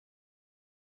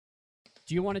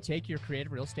Do you want to take your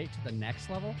creative real estate to the next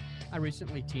level? I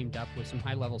recently teamed up with some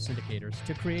high-level syndicators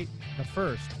to create the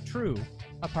first true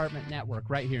apartment network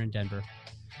right here in Denver.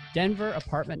 Denver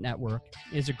Apartment Network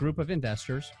is a group of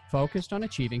investors focused on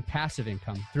achieving passive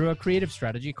income through a creative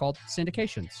strategy called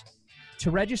syndications. To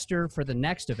register for the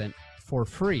next event for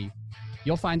free,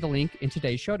 you'll find the link in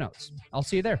today's show notes. I'll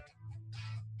see you there.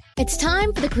 It's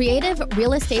time for the Creative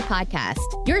Real Estate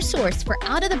Podcast, your source for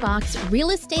out-of-the-box real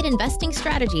estate investing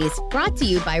strategies, brought to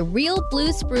you by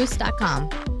realbluespruce.com.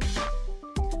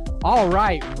 All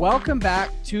right, welcome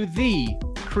back to the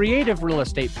Creative Real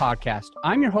Estate Podcast.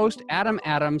 I'm your host, Adam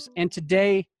Adams, and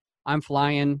today I'm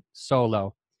flying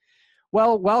solo.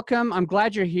 Well, welcome. I'm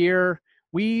glad you're here.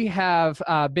 We have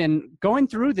been going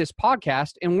through this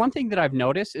podcast, and one thing that I've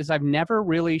noticed is I've never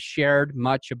really shared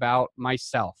much about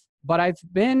myself. But I've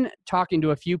been talking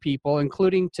to a few people,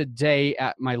 including today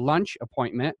at my lunch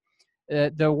appointment.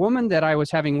 The woman that I was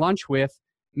having lunch with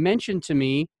mentioned to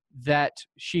me that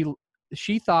she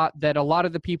thought that a lot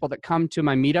of the people that come to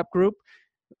my meetup group,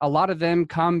 a lot of them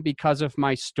come because of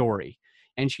my story.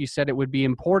 And she said it would be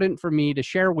important for me to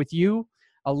share with you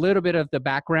a little bit of the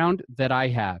background that I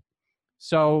have.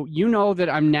 So you know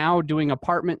that I'm now doing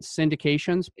apartment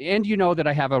syndications, and you know that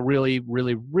I have a really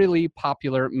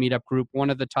popular meetup group,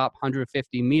 one of the top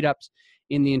 150 meetups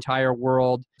in the entire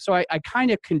world. So I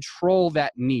kind of control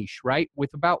that niche, right?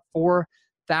 With about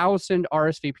 4,000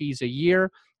 RSVPs a year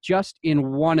just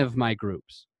in one of my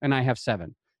groups, and I have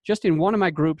 7. Just in one of my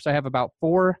groups, I have about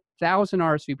 4,000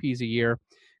 RSVPs a year.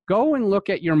 Go and look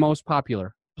at your most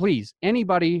popular. Please,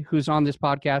 anybody who's on this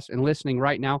podcast and listening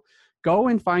right now, go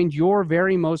and find your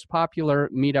very most popular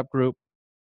meetup group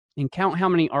and count how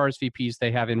many RSVPs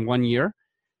they have in 1 year.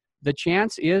 The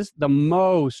chance is the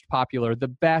most popular, the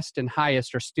best and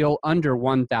highest are still under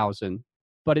 1,000.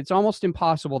 But it's almost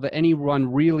impossible that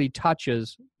anyone really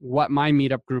touches what my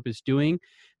meetup group is doing.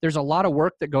 There's a lot of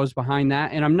work that goes behind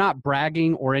that, and I'm not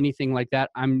bragging or anything like that.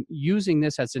 I'm using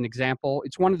this as an example.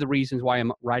 It's one of the reasons why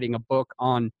I'm writing a book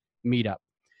on meetup.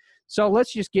 So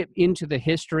let's just get into the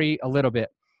history a little bit.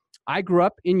 I grew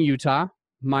up in Utah.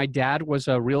 My dad was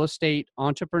a real estate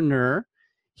entrepreneur.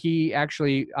 He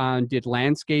actually did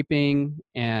landscaping,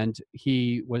 and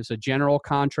he was a general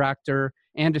contractor,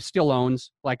 and still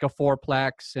owns like a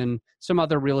fourplex and some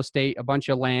other real estate, a bunch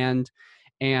of land,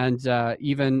 and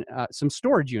even some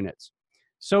storage units.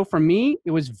 So for me,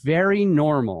 it was very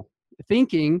normal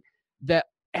thinking that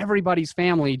everybody's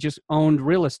family just owned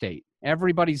real estate.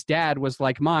 Everybody's dad was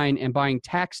like mine and buying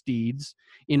tax deeds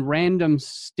in random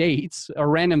states or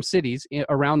random cities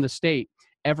around the state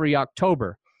every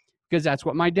October, because that's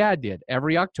what my dad did.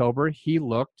 Every October, he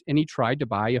looked and he tried to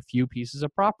buy a few pieces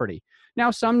of property.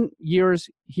 Now, some years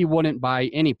he wouldn't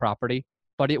buy any property,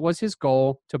 but it was his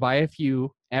goal to buy a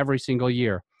few every single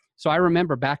year. So I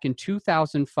remember back in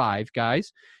 2005,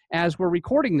 guys, as we're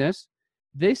recording this,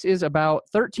 this is about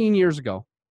 13 years ago.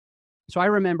 So I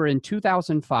remember in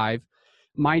 2005,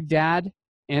 my dad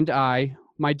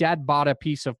bought a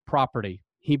piece of property.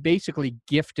 He basically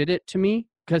gifted it to me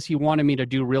because he wanted me to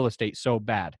do real estate so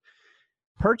bad.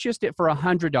 Purchased it for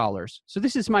 $100. So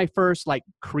this is my first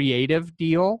creative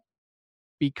deal,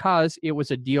 because it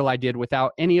was a deal I did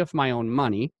without any of my own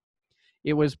money.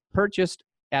 It was purchased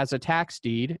as a tax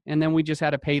deed, and then we just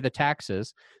had to pay the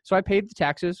taxes. So I paid the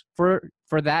taxes for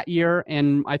that year,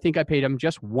 and I think I paid them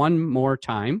just one more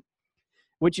time,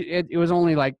 which it was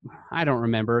only I don't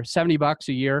remember, $70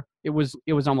 a year. It was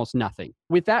almost nothing.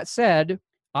 With that said,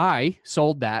 I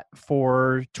sold that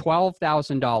for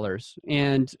 $12,000,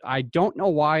 and I don't know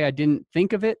why I didn't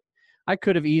think of it. I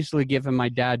could have easily given my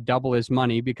dad double his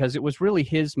money, because it was really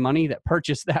his money that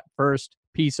purchased that first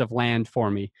piece of land for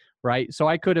me, right? So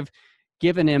I could have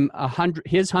given him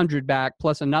his 100 back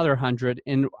plus another 100,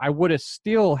 and I would have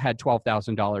still had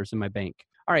 $12,000 in my bank.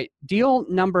 All right, deal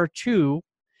number 2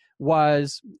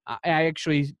 was I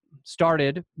actually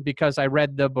started because I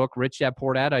read the book Rich Dad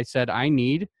Poor Dad. I said I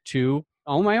need to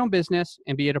own my own business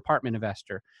and be an apartment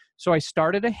investor. So I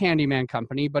started a handyman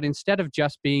company, but instead of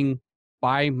just being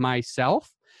by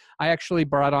myself, I actually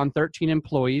brought on 13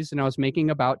 employees, and I was making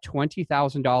about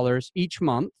 $20,000 each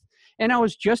month. And I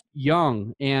was just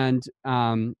young, and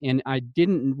I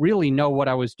didn't really know what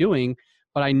I was doing,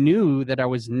 but I knew that I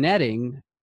was netting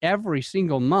every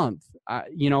single month.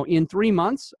 In 3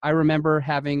 months, I remember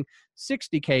having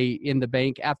 $60K in the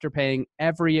bank after paying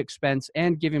every expense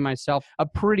and giving myself a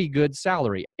pretty good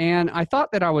salary. And I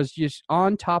thought that I was just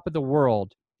on top of the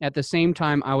world. At the same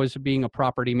time, I was being a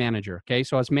property manager. Okay,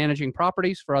 so I was managing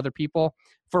properties for other people.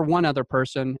 For one other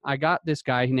person, I got this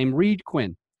guy named Reed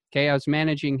Quinn. Okay, I was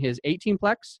managing his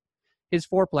 18-plex, his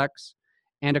 4-plex,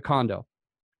 and a condo.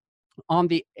 On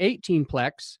the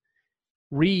 18plex,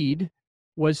 Reed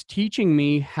was teaching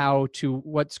me how to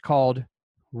what's called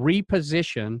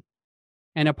reposition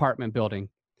an apartment building.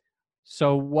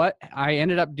 So what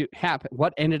ended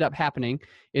up happening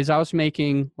is I was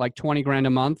making like 20 grand a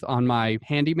month on my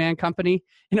handyman company,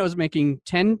 and I was making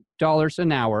 $10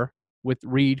 an hour with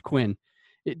Reed Quinn.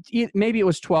 Maybe it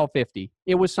was $12.50.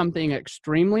 It was something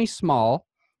extremely small,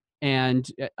 and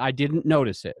I didn't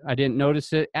notice it. I didn't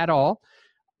notice it at all.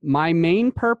 My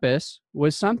main purpose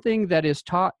was something that is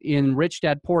taught in Rich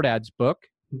Dad Poor Dad's book,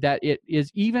 that it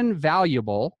is even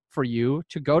valuable for you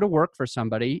to go to work for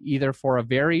somebody, either for a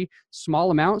very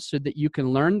small amount so that you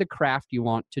can learn the craft you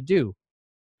want to do,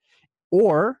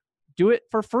 or do it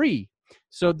for free.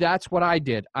 So that's what I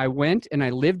did. I went and I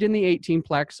lived in the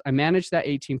 18plex. I managed that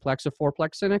 18plex, a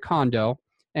fourplex and a condo,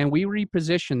 and we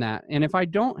repositioned that. And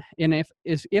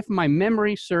if my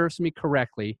memory serves me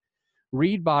correctly,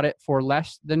 Reed bought it for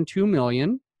less than $2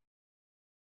 million,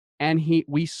 and he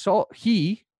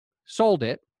sold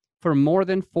it for more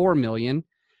than $4 million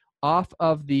off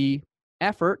of the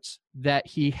efforts that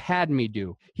he had me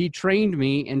do. He trained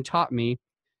me and taught me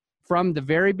from the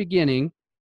very beginning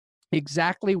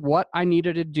exactly what I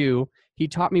needed to do. He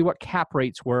taught me what cap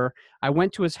rates were. I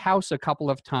went to his house a couple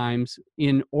of times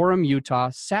in Orem,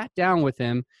 Utah, sat down with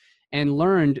him, and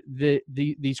learned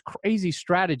these crazy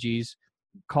strategies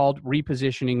called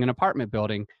repositioning an apartment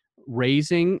building,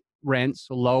 raising rents,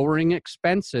 lowering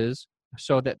expenses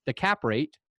so that the cap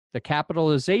rate, the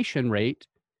capitalization rate,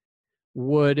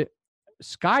 would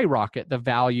skyrocket the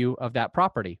value of that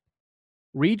property.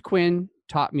 Reed Quinn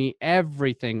taught me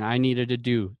everything I needed to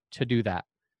do that.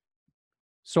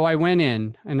 So I went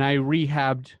in and I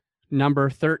rehabbed number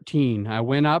 13. I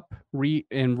went up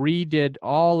and redid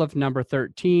all of number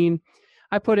 13.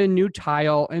 I put in new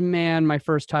tile, and man, my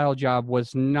first tile job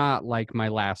was not like my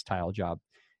last tile job.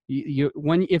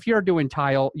 If you're doing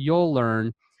tile, you'll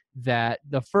learn that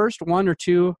the first one or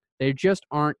two, they just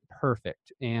aren't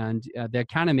perfect, and they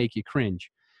kind of make you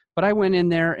cringe. But I went in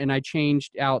there and I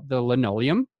changed out the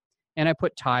linoleum, and I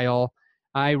put tile.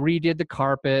 I redid the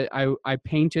carpet. I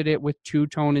painted it with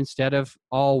two-tone instead of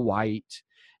all white,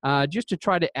 just to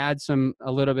try to add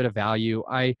a little bit of value.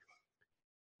 I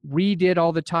redid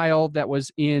all the tile that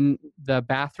was in the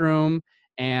bathroom,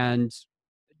 and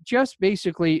just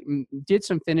basically did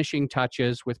some finishing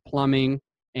touches with plumbing.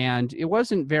 And it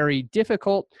wasn't very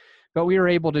difficult, but we were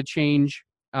able to change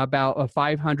about a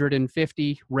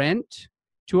 $550 rent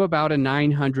to about a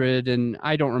 $900, and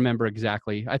I don't remember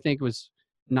exactly. I think it was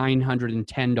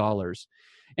 $910.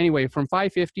 Anyway, from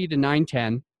 $550 to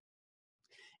 $910.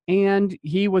 And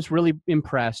he was really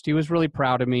impressed. He was really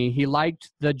proud of me. He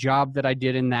liked the job that I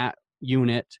did in that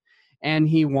unit, and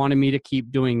he wanted me to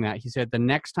keep doing that. He said, the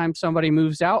next time somebody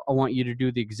moves out, I want you to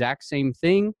do the exact same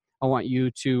thing. I want you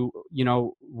to,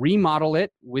 remodel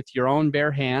it with your own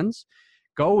bare hands.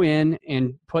 Go in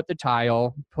and put the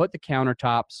tile, put the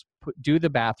countertops, do the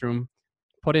bathroom,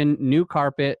 put in new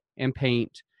carpet and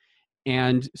paint,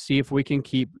 and see if we can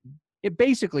keep it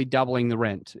basically doubling the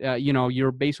rent.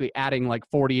 You're basically adding like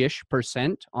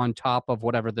 40-ish% on top of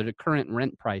whatever the current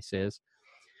rent price is.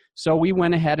 So we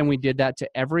went ahead and we did that to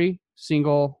every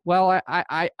single,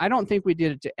 I don't think we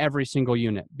did it to every single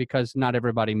unit because not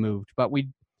everybody moved, but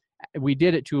we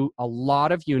did it to a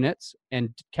lot of units and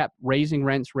kept raising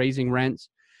rents.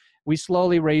 We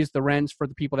slowly raised the rents for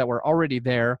the people that were already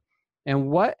there. And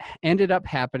what ended up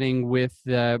happening with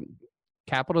the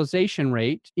capitalization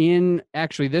rate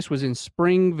this was in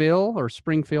Springville,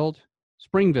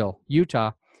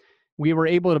 Utah. We were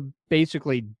able to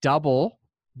basically double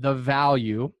the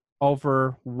value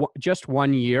over just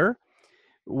 1 year,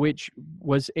 which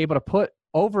was able to put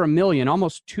over $1 million,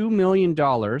 almost $2 million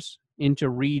into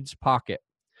Reed's pocket.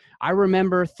 I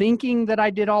remember thinking that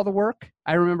I did all the work.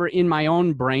 I remember in my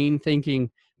own brain thinking,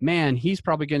 man, he's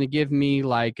probably going to give me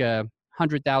like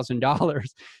 $100,000.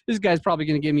 This guy's probably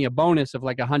going to give me a bonus of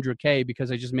like $100K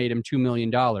because I just made him $2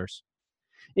 million.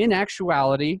 In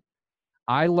actuality,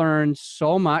 I learned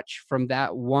so much from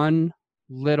that one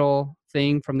little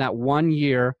thing, from that 1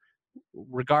 year,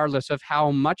 regardless of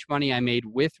how much money I made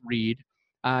with Reed.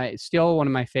 It's still one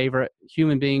of my favorite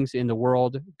human beings in the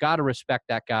world. Got to respect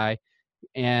that guy.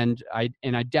 And I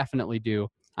definitely do.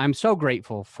 I'm so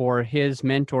grateful for his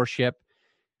mentorship,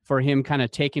 for him kind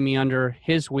of taking me under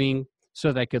his wing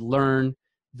so that I could learn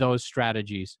those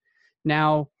strategies.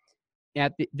 Now,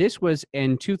 this was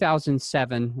in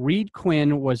 2007. Reed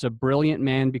Quinn was a brilliant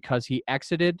man because he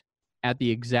exited at the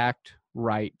exact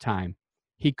right time.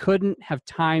 He couldn't have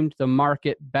timed the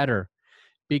market better,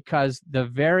 because the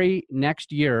very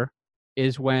next year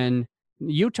is when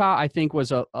Utah, I think,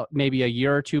 was maybe a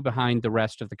year or two behind the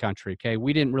rest of the country. Okay.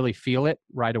 We didn't really feel it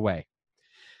right away.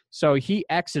 So he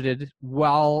exited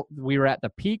while we were at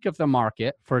the peak of the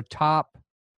market for top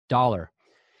dollar.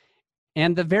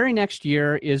 And the very next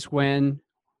year is when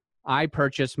I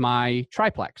purchased my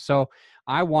triplex. So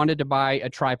I wanted to buy a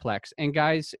triplex. And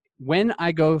guys, when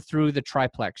I go through the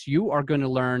triplex, you are going to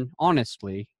learn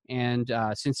honestly and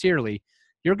sincerely,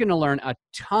 you're going to learn a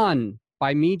ton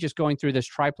by me just going through this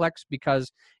triplex,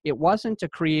 because it wasn't a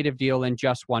creative deal in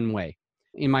just one way.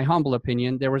 In my humble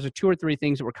opinion, there was 2 or 3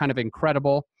 things that were kind of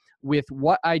incredible with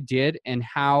what I did and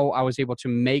how I was able to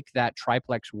make that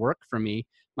triplex work for me,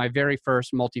 my very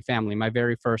first multifamily, my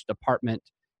very first apartment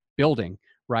building,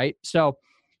 right? So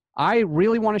I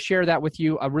really want to share that with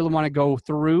you. I really want to go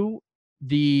through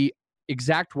the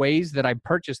exact ways that I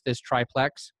purchased this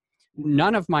triplex.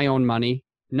 None of my own money,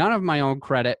 none of my own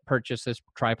credit purchased this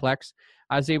triplex.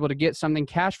 I was able to get something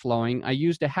cash flowing. I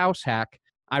used a house hack.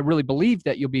 I really believe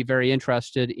that you'll be very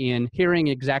interested in hearing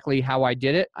exactly how I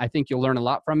did it. I think you'll learn a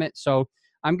lot from it. So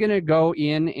I'm going to go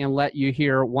in and let you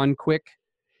hear one quick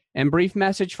and brief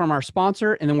message from our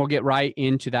sponsor, and then we'll get right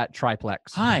into that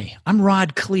triplex. Hi, I'm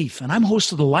Rod Cleef, and I'm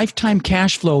host of the Lifetime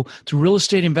Cash Flow Through Real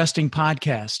Estate Investing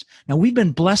podcast. Now, we've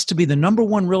been blessed to be the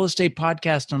 #1 real estate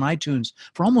podcast on iTunes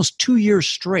for almost 2 years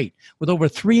straight, with over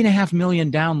 3.5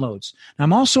 million downloads. Now,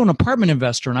 I'm also an apartment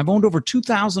investor, and I've owned over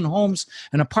 2,000 homes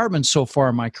and apartments so far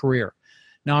in my career.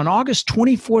 Now, on August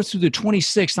 24th through the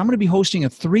 26th, I'm going to be hosting a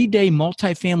 3-day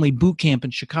multifamily boot camp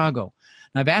in Chicago.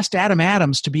 And I've asked Adam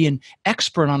Adams to be an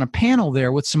expert on a panel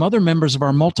there with some other members of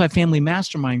our multifamily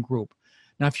mastermind group.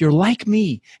 Now, if you're like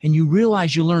me and you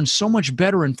realize you learn so much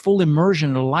better in full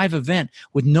immersion at a live event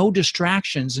with no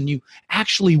distractions, and you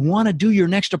actually want to do your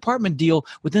next apartment deal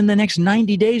within the next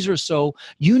 90 days or so,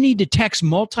 you need to text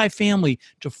multifamily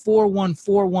to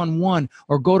 41411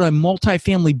 or go to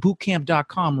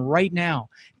multifamilybootcamp.com right now.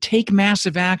 Take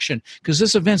massive action, because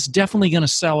this event's definitely going to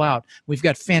sell out. We've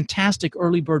got fantastic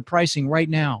early bird pricing right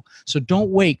now. So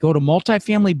don't wait. Go to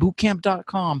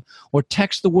multifamilybootcamp.com or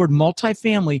text the word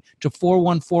multifamily to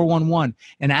 41411.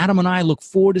 And Adam and I look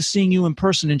forward to seeing you in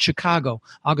person in Chicago,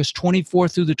 August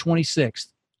 24th through the 26th.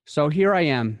 So here I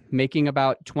am making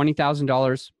about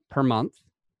 $20,000 per month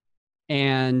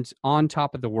and on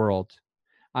top of the world.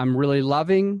 I'm really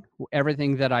loving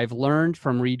everything that I've learned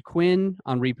from Reed Quinn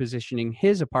on repositioning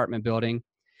his apartment building.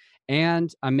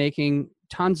 And I'm making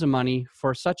tons of money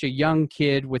for such a young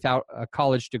kid without a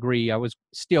college degree. I was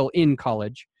still in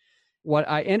college. What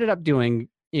I ended up doing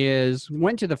is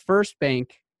went to the first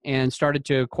bank and started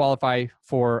to qualify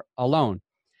for a loan.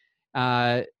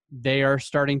 They are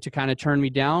starting to kind of turn me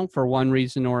down for one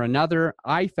reason or another.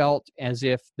 I felt as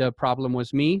if the problem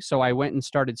was me, so I went and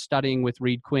started studying with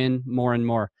Reed Quinn more and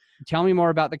more. Tell me more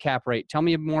about the cap rate. Tell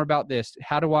me more about this.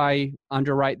 How do I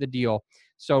underwrite the deal?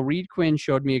 So Reed Quinn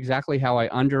showed me exactly how I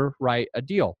underwrite a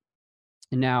deal.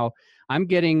 And now I'm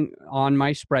getting on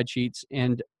my spreadsheets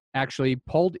and actually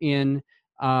pulled in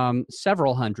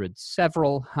several hundred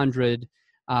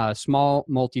small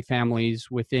multifamilies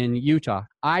within Utah.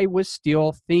 I was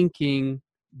still thinking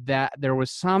that there was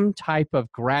some type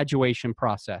of graduation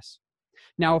process.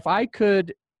 Now, if I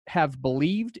could have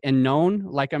believed and known,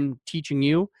 like I'm teaching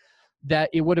you, that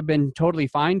it would have been totally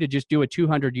fine to just do a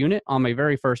 200 unit on my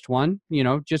very first one,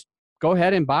 just go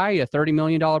ahead and buy a $30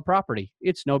 million property.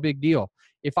 It's no big deal.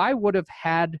 If I would have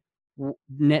had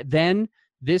then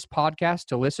this podcast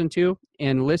to listen to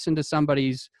and listen to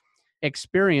somebody's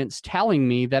experience telling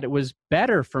me that it was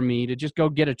better for me to just go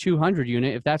get a 200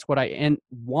 unit, if that's what I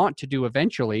want to do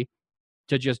eventually,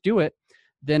 to just do it,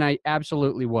 then I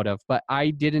absolutely would have. But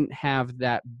I didn't have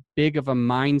that big of a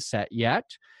mindset yet.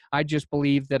 I just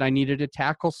believed that I needed to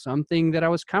tackle something that I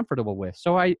was comfortable with.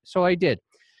 So I did.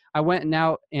 I went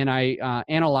out and I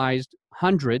analyzed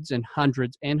hundreds and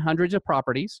hundreds and hundreds of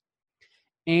properties.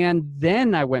 And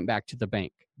then I went back to the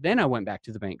bank.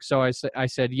 So I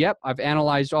said, yep, I've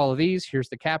analyzed all of these. Here's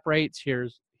the cap rates.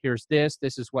 Here's this.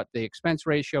 This is what the expense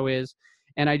ratio is.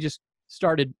 And I just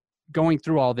started going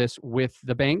through all this with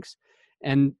the banks.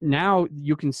 And now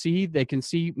they can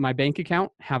see my bank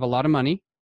account, have a lot of money.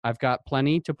 I've got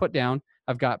plenty to put down.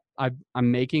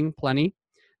 I'm making plenty.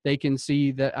 They can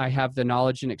see that I have the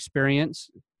knowledge and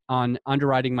experience on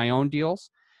underwriting my own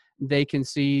deals. They can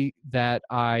see that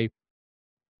I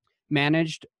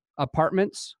managed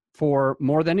apartments for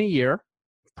more than a year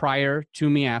prior to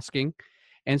me asking.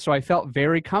 And so I felt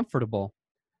very comfortable,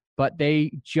 but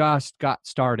they just got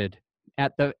started.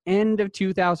 At the end of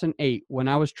 2008, when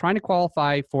I was trying to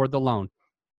qualify for the loan,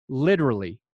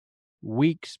 literally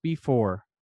weeks before,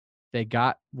 they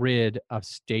got rid of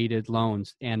stated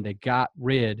loans and they got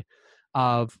rid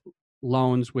of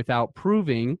loans without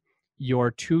proving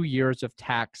your 2 years of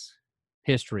tax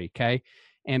history, okay?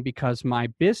 And because my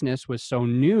business was so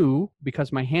new,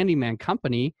 because my handyman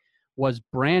company was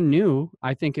brand new,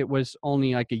 I think it was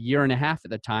only like a year and a half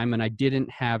at the time, and I didn't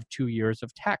have 2 years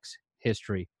of tax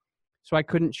history. So I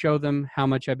couldn't show them how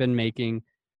much I've been making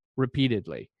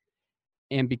repeatedly.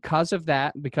 And because of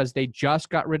that, because they just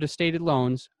got rid of stated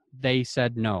loans, they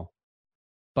said no.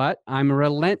 But I'm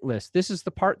relentless. This is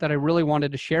the part that I really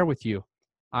wanted to share with you.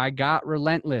 I got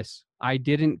relentless. I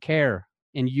didn't care.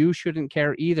 And you shouldn't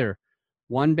care either.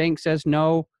 One bank says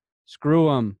no, screw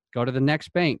them. Go to the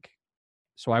next bank.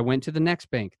 So I went to the next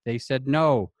bank. They said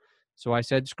no. So I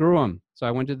said, screw them. So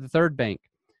I went to the third bank.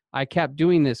 I kept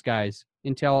doing this, guys,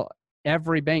 until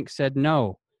every bank said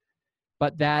no.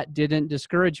 But that didn't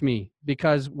discourage me,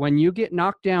 because when you get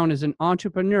knocked down as an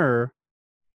entrepreneur,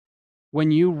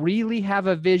 when you really have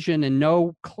a vision and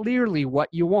know clearly what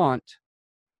you want,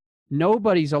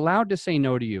 nobody's allowed to say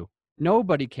no to you.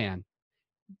 Nobody can.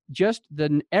 Just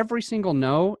every single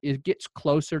no, it gets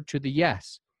closer to the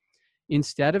yes.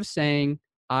 Instead of saying,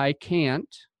 I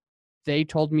can't, they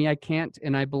told me I can't,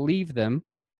 and I believe them,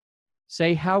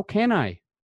 say, how can I?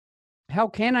 How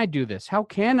can I do this? How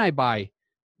can I buy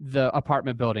the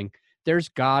apartment building? There's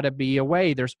got to be a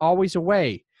way. There's always a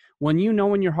way. When you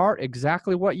know in your heart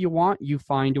exactly what you want, you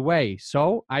find a way.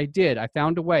 So I did. I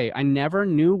found a way. I never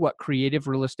knew what creative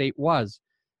real estate was.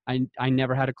 I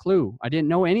never had a clue. I didn't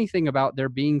know anything about there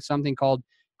being something called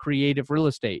creative real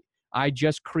estate. I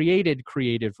just created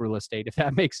creative real estate, if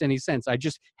that makes any sense. I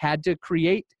just had to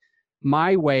create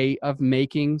my way of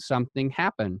making something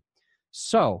happen.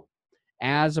 So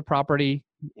as a property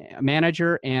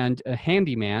manager and a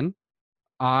handyman,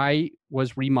 I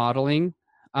was remodeling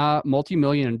a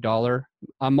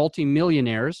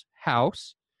multi-millionaire's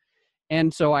house.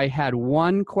 And so I had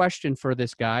one question for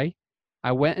this guy.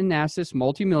 I went and asked this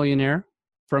multimillionaire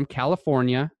from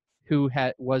California who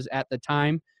was at the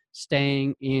time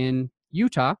staying in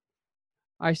Utah.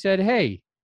 I said, hey,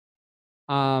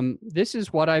 this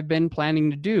is what I've been planning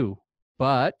to do,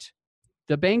 but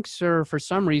the banks are for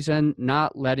some reason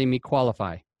not letting me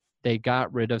qualify. They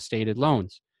got rid of stated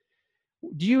loans.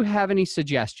 Do you have any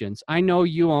suggestions? I know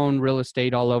you own real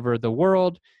estate all over the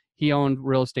world. He owned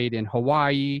real estate in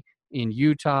Hawaii, in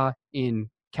Utah, in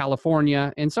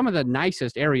California, and some of the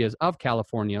nicest areas of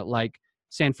California, like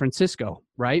San Francisco,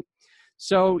 right?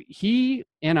 So he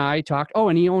and I talked. Oh,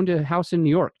 and he owned a house in New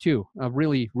York too, a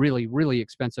really, really, really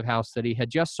expensive house that he had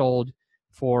just sold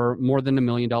for more than $1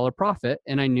 million profit.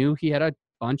 And I knew he had a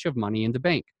bunch of money in the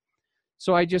bank.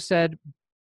 So I just said,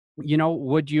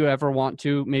 would you ever want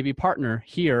to maybe partner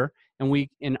here? And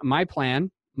in my plan,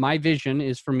 my vision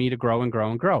is for me to grow and grow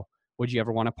and grow. Would you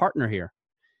ever want to partner here?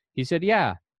 He said,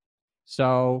 yeah.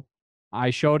 So I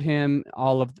showed him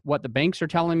all of what the banks are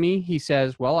telling me. He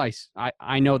says, well,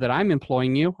 I know that I'm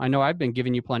employing you. I know I've been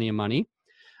giving you plenty of money.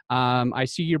 I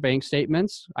see your bank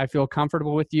statements. I feel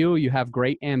comfortable with you. You have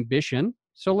great ambition.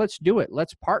 So let's do it.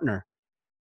 Let's partner.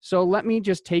 So let me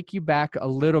just take you back a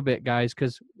little bit, guys,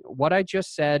 because what I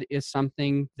just said is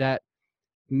something that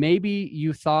maybe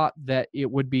you thought that it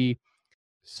would be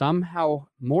somehow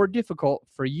more difficult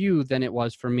for you than it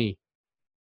was for me.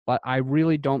 But I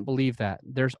really don't believe that.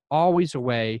 There's always a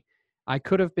way. I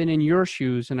could have been in your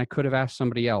shoes and I could have asked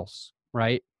somebody else,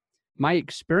 right? My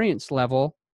experience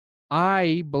level,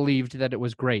 I believed that it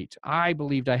was great. I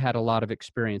believed I had a lot of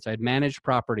experience. I'd managed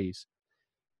properties.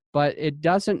 But it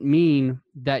doesn't mean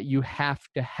that you have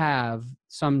to have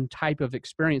some type of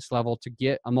experience level to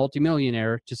get a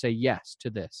multimillionaire to say yes to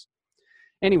this.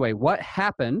 Anyway, what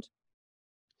happened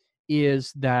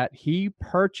is that he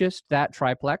purchased that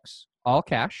triplex, all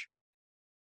cash,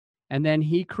 and then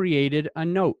he created a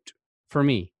note for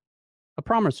me, a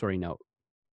promissory note,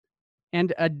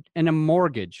 and a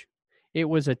mortgage. It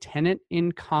was a tenant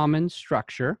in common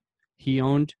structure. He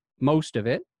owned most of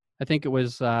it. I think it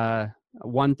was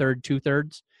 1/3,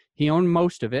 2/3. He owned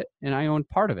most of it, and I owned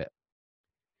part of it.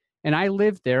 And I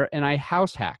lived there, and I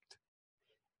house hacked.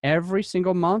 Every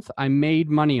single month, I made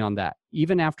money on that.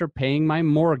 Even after paying my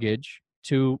mortgage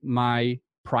to my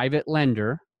private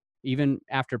lender, even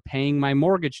after paying my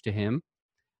mortgage to him,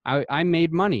 I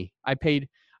made money. I paid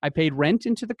rent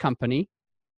into the company.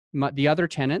 The other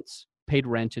tenants paid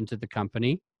rent into the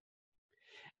company.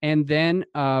 And then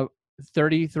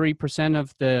 33%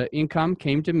 of the income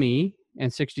came to me,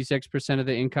 and 66% of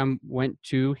the income went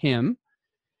to him.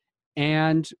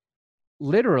 And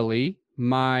literally,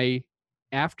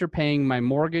 after paying my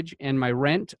mortgage and my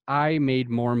rent, I made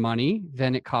more money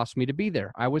than it cost me to be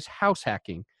there. I was house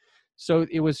hacking. So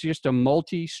it was just a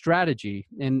multi-strategy,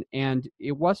 and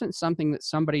it wasn't something that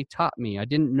somebody taught me. I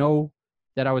didn't know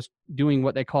that I was doing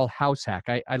what they call house hack.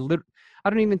 I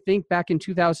don't even think back in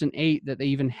 2008 that they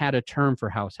even had a term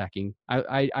for house hacking.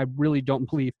 I really don't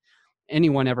believe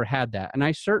anyone ever had that. And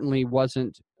I certainly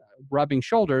wasn't rubbing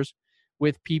shoulders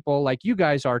with people like you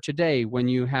guys are today when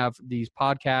you have these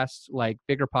podcasts like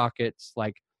Bigger Pockets,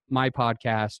 like my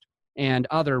podcast, and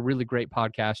other really great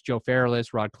podcasts, Joe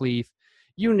Fairless, Rod Khleif,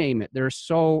 you name it. There's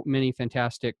so many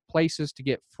fantastic places to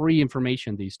get free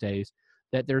information these days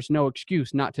that there's no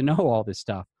excuse not to know all this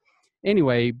stuff.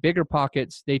 Anyway, Bigger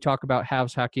Pockets, they talk about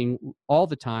house hacking all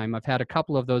the time. I've had a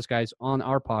couple of those guys on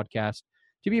our podcast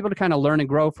to be able to kind of learn and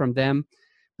grow from them.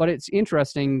 But it's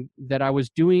interesting that I was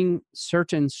doing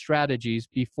certain strategies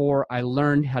before I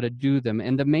learned how to do them.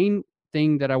 And the main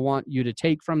thing that I want you to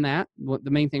take from that, the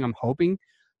main thing I'm hoping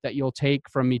that you'll take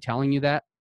from me telling you that,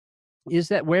 is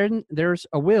that when there's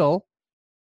a will,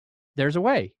 there's a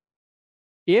way.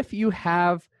 If you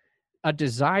have a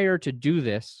desire to do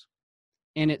this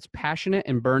and it's passionate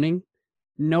and burning,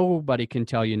 nobody can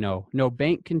tell you no. No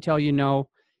bank can tell you no.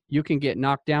 You can get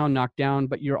knocked down,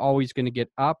 but you're always going to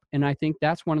get up. And I think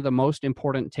that's one of the most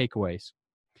important takeaways.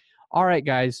 All right,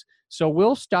 guys. So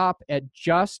we'll stop at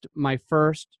just my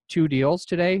first 2 deals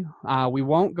today. We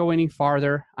won't go any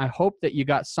farther. I hope that you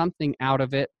got something out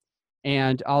of it.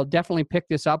 And I'll definitely pick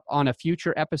this up on a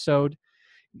future episode.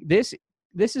 This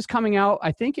is coming out,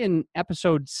 I think, in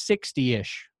episode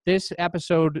 60-ish. This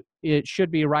episode, it should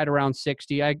be right around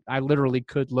 60. I literally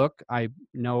could look. I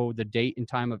know the date and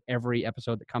time of every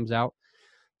episode that comes out.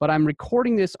 But I'm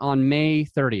recording this on May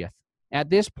 30th.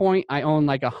 At this point, I own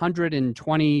like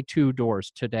 122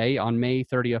 doors today on May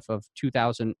 30th of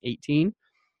 2018.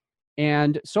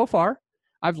 And so far,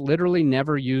 I've literally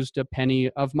never used a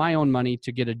penny of my own money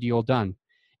to get a deal done.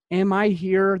 Am I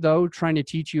here, though, trying to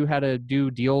teach you how to do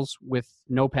deals with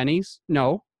no pennies?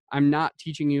 No, I'm not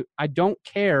teaching you. I don't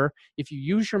care if you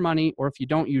use your money or if you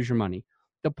don't use your money.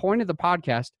 The point of the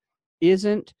podcast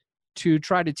isn't to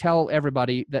try to tell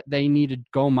everybody that they need to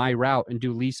go my route and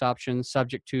do lease options,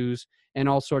 subject tos, and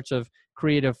all sorts of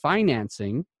creative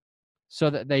financing so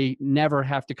that they never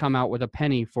have to come out with a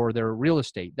penny for their real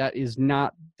estate. That is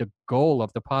not the goal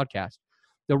of the podcast.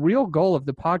 The real goal of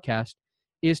the podcast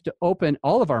is to open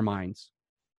all of our minds.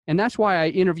 And that's why I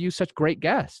interview such great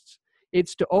guests.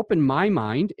 It's to open my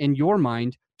mind and your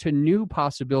mind to new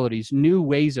possibilities, new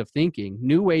ways of thinking,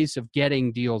 new ways of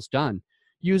getting deals done,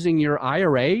 using your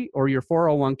IRA or your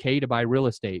 401k to buy real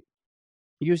estate,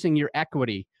 using your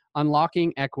equity,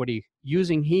 unlocking equity,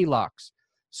 using HELOCs,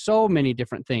 so many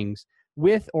different things.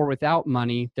 With or without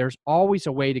money, there's always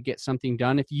a way to get something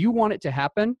done. If you want it to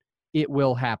happen, it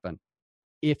will happen.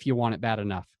 If you want it bad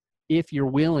enough. If you're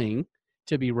willing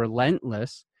to be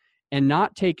relentless and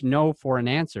not take no for an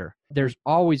answer, there's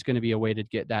always going to be a way to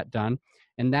get that done.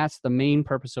 And that's the main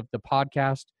purpose of the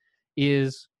podcast,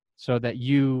 is so that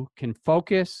you can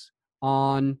focus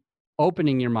on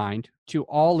opening your mind to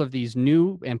all of these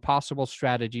new and possible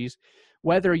strategies,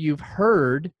 whether you've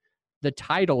heard the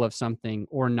title of something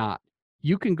or not.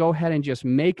 You can go ahead and just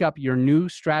make up your new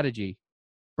strategy.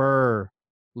 BRRRR,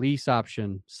 lease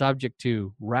option, subject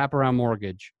to, wraparound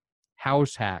mortgage,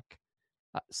 house hack,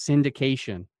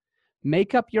 syndication.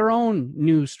 Make up your own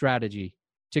new strategy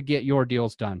to get your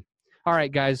deals done. All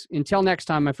right, guys, until next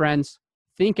time, my friends,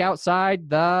 think outside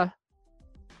the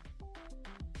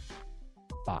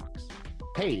box.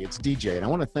 Hey, it's DJ, and I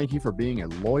want to thank you for being a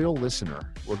loyal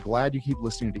listener. We're glad you keep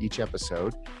listening to each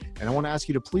episode, and I want to ask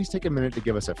you to please take a minute to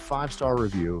give us a 5-star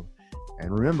review. And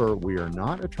remember, we are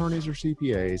not attorneys or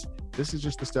CPAs. This is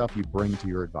just the stuff you bring to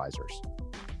your advisors.